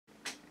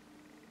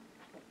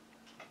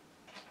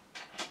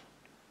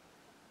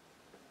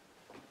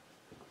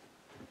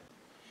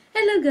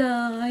Hello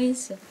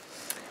guys!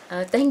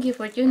 Thank you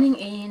for tuning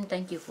in.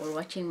 Thank you for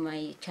watching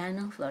my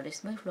channel,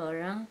 Flores by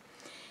Flora.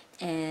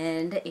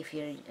 And if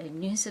you're a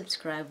new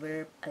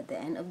subscriber, at the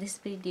end of this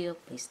video,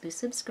 please do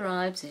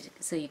subscribe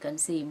so you can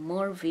see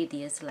more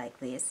videos like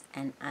this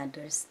and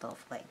other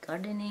stuff like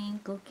gardening,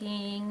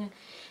 cooking,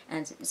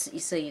 and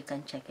so you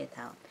can check it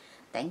out.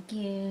 Thank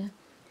you.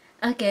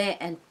 Okay,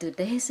 and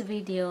today's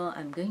video,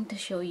 I'm going to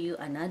show you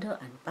another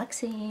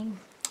unboxing.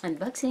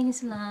 Unboxing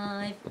is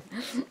live.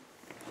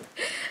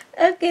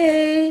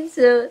 Okay,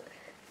 so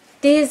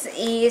this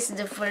is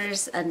the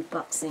first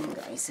unboxing,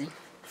 guys.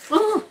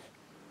 Oh,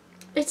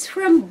 it's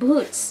from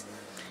Boots.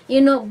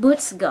 You know,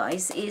 Boots,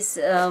 guys, is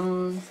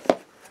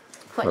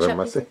what shop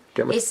is it?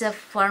 It's a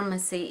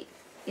pharmacy.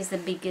 It's the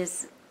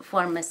biggest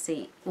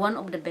pharmacy, one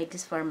of the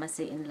biggest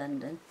pharmacy in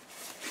London,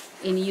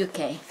 in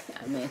UK.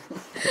 I mean.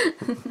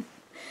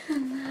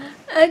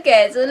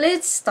 Okay, so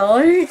let's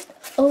start.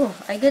 Oh,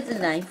 I got a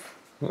knife.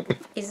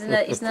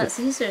 It's not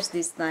scissors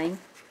this time.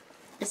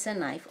 It's a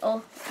knife.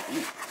 Oh,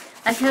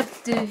 I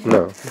have to.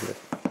 No.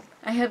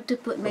 I have to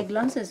put my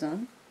glasses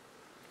on.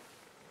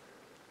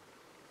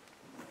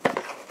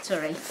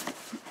 Sorry.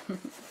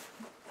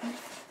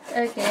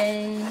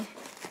 Okay.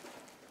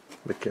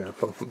 Be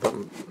careful.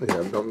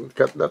 Don't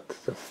cut that.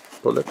 Just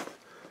pull it.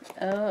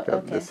 Oh,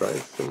 Cut okay. the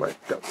size. You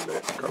might cut the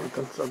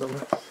contents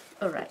otherwise.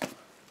 All right.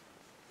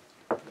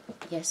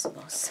 Yes,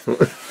 boss.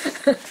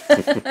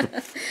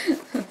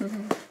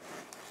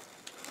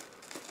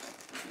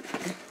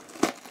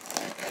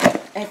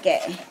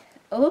 Okay.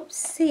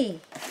 Oopsie.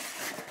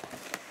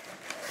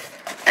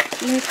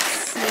 Let's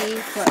see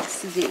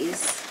what's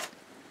this.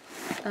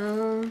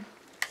 Oh,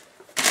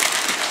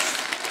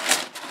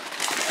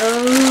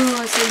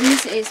 so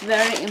this is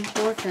very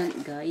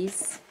important,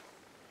 guys.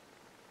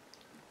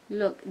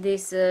 Look,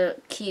 this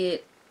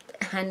cute,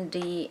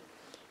 handy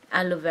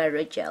aloe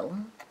vera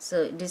gel.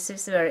 So this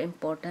is very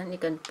important. You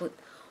can put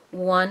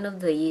one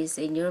of these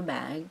in your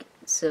bag,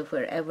 so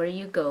wherever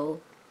you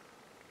go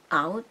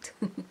out,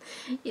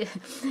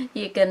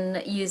 you can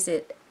use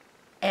it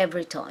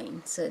every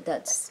time. So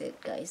that's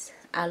it, guys.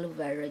 Aloe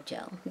vera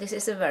gel. This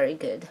is a very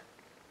good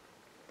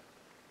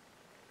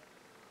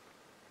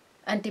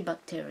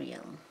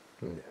antibacterial.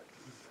 Yes.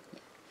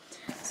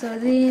 So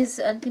this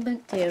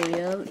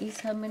antibacterial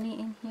is how many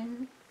in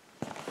here?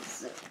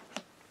 So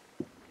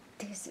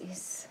this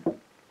is,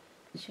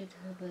 should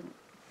have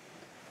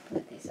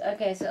put this.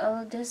 Okay, so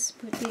I'll just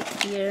put it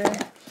here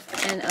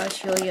and I'll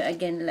show you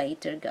again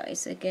later,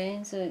 guys.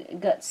 Okay, so I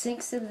got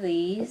 6 of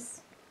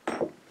these.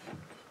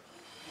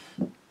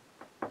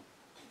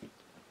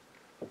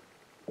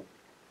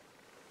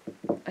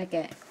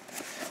 Okay,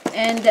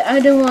 and the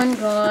other one,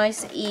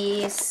 guys,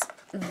 is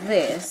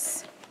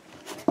this.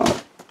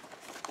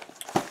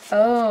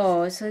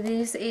 Oh, so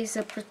this is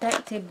a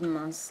protective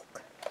mask.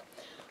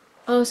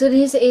 Oh, so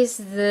this is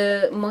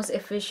the most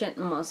efficient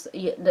mask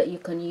that you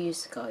can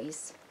use,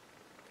 guys.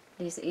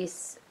 This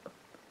is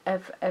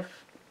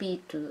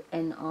FFP2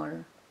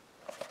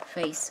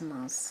 FACE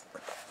mask.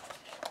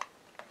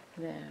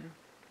 There.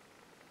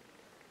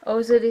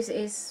 Oh, so this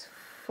is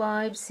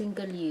 5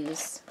 single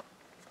use.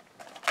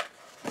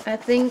 I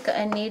think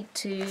I need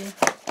to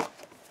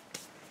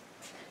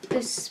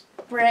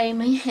spray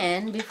my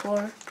hand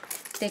before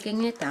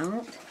taking it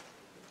out.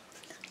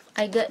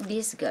 I got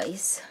this,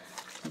 guys.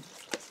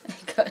 I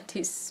got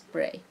this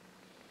spray.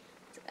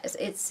 It's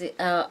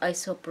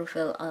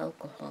isopropyl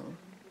alcohol,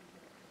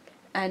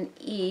 and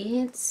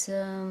it's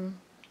how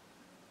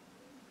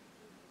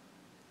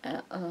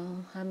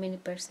many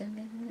percent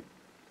is it?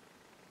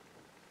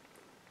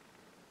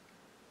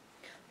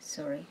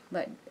 Sorry,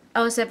 but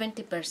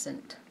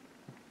 70%.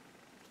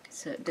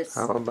 So that's.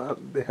 How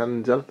about the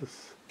hand gel?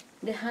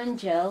 The hand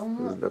gel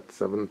Is that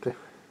 70?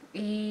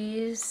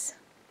 is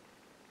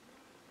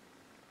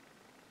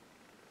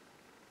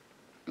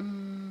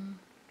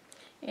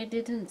it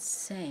didn't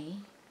say.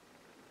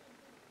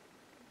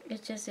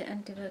 It's just the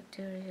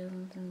antibacterial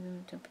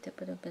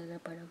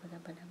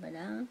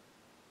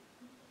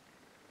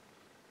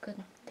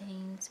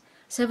contains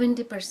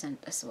 70%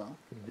 as well.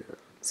 Yeah.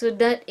 So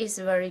that is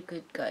very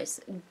good,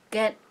 guys.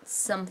 Get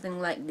something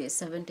like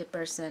this,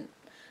 70%,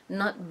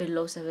 not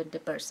below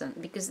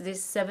 70%, because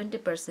this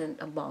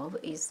 70% above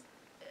is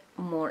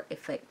more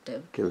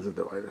effective. Kills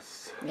the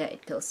virus. Yeah,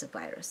 it kills the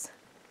virus.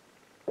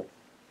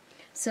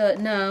 So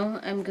now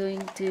I'm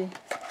going to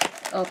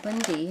open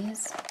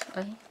this.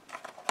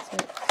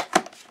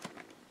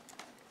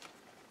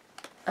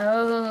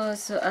 Oh,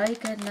 so I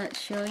cannot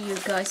show you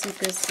guys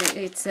because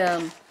it's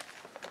They're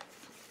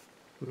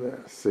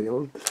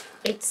sealed.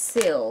 it's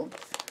sealed,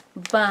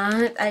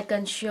 but I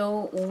can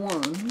show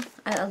one.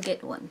 I'll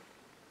get one.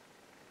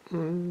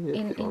 In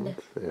the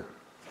Yeah.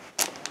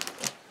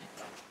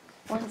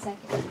 1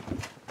 second.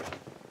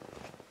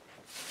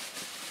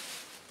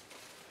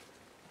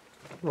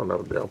 One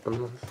of the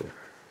open ones.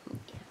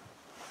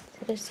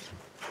 Yeah.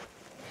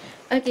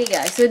 Okay,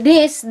 guys. So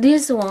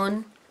this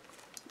one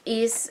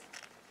is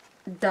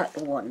that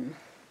one.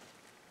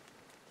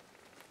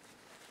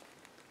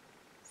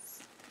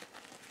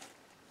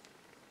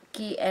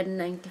 key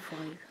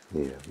N95.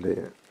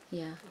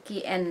 Yeah,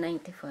 key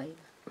N95.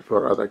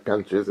 For other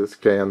countries it's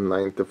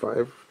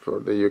KN95. For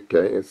the UK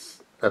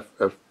it's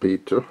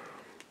FFP2.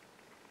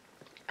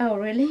 Oh,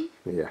 really?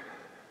 Yeah.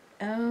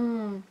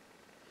 Oh,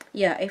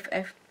 yeah,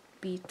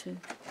 FFP2.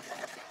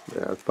 They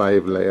are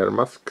 5-layer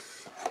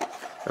masks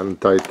and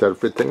tighter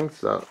fittings,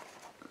 so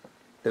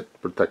it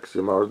protects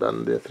you more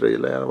than the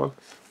 3-layer ones.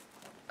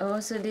 Oh,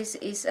 so this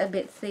is a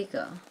bit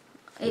thicker.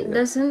 It Yeah.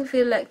 doesn't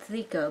feel like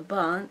thicker,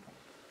 but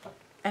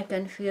I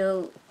can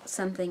feel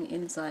something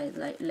inside,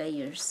 like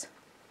layers.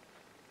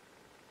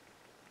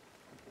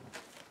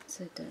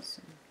 So it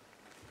doesn't.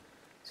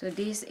 So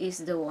this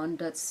is the one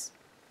that's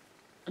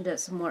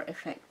more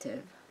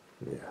effective.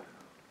 Yeah.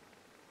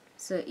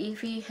 So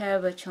if you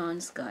have a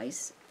chance,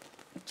 guys,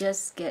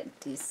 just get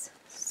this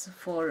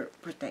for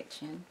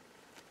protection.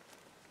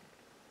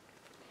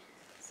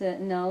 So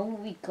now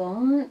we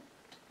got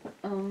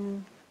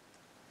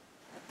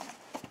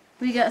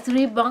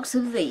 3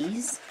 boxes of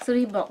these,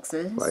 3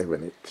 boxes, 5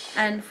 in each.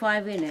 and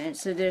 5 in it.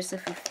 So there's a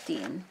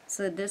 15.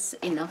 So that's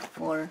enough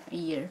for a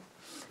year.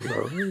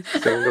 No,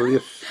 single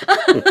use.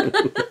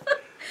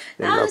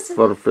 Enough so-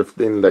 for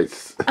 15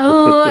 days.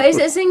 Oh, it's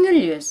a single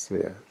use.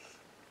 Yeah.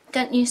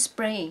 Can't you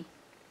spray?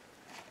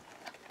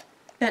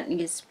 Can't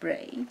you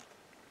spray?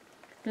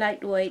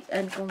 Lightweight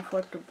and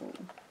comfortable.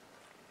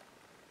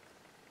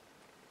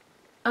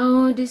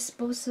 Oh,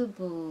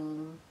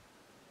 disposable.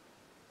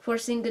 For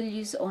single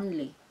use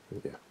only.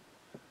 Yeah.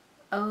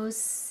 Oh,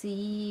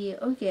 see.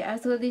 Okay, I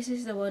thought this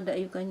is the one that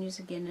you can use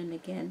again and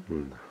again.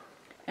 No.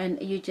 And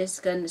you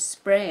just gonna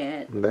spray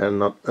it. They're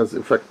not as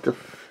effective.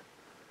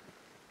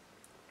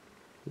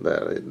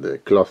 They're the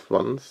cloth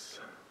ones.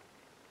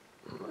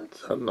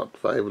 It's not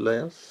 5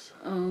 layers.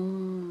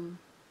 Oh.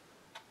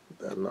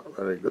 They're not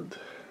very good.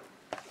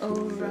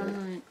 Oh,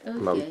 right. Okay.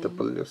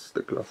 Multiple use,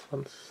 the cloth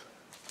ones.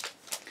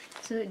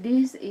 So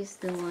this is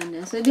the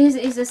one. So this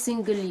is a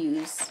single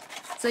use.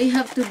 So you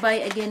have to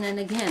buy again and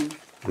again.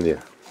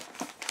 Yeah.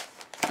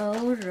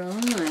 All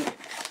right.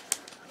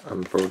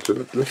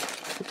 Unfortunately.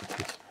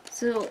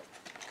 So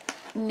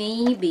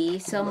maybe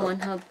someone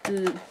have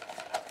to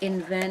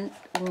invent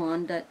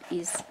one that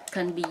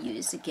can be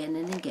used again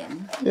and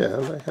again. Yeah,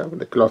 they have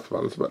the cloth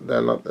ones, but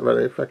they're not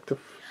very effective.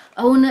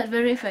 Oh, not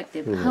very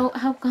effective.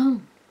 How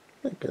come?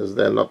 Because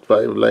they're not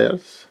 5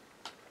 layers.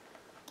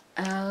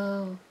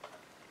 Oh.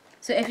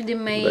 So if they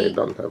They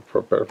don't have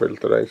proper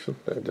filtration.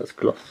 They're just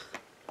cloth.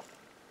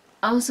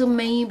 also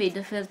maybe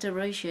the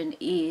filtration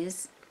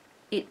is,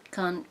 it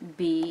can't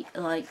be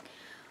like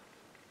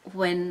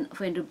when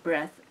the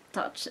breath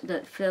touch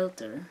that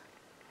filter,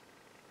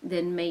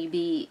 then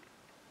maybe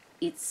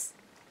it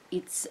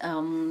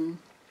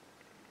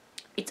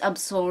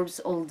absorbs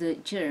all the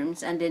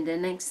germs, and then the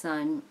next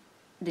time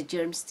the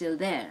germs still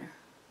there,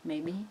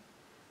 maybe,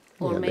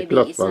 or Yeah, maybe the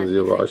cloth it's not ones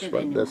you wash, effective but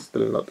anymore. they're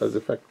still not as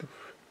effective.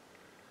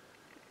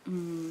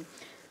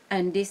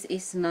 And this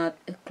is not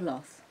a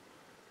cloth,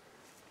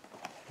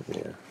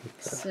 Yeah.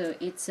 so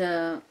it's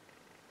a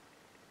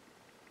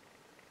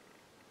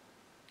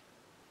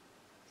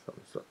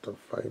Some sort of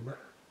fiber.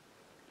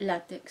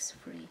 latex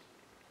free,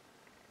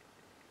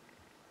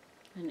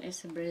 and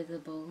it's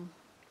breathable.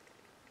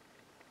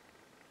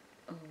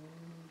 Oh,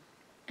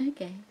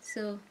 okay.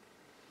 So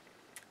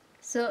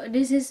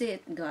this is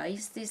it,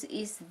 guys. This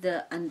is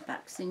the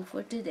unboxing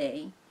for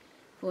today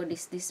for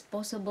this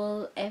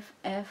disposable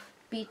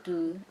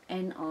FFP2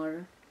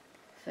 NR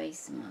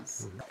face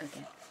mask.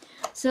 Okay.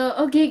 So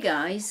okay,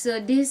 guys.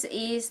 So this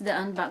is the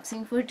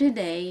unboxing for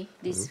today.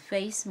 This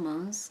face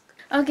mask.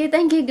 Okay.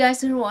 Thank you guys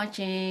for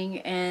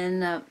watching,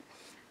 and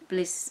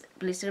please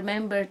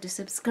remember to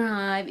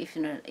subscribe if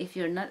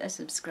you're not a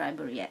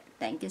subscriber yet.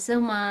 Thank you so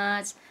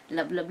much.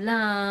 Love, love,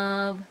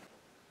 love.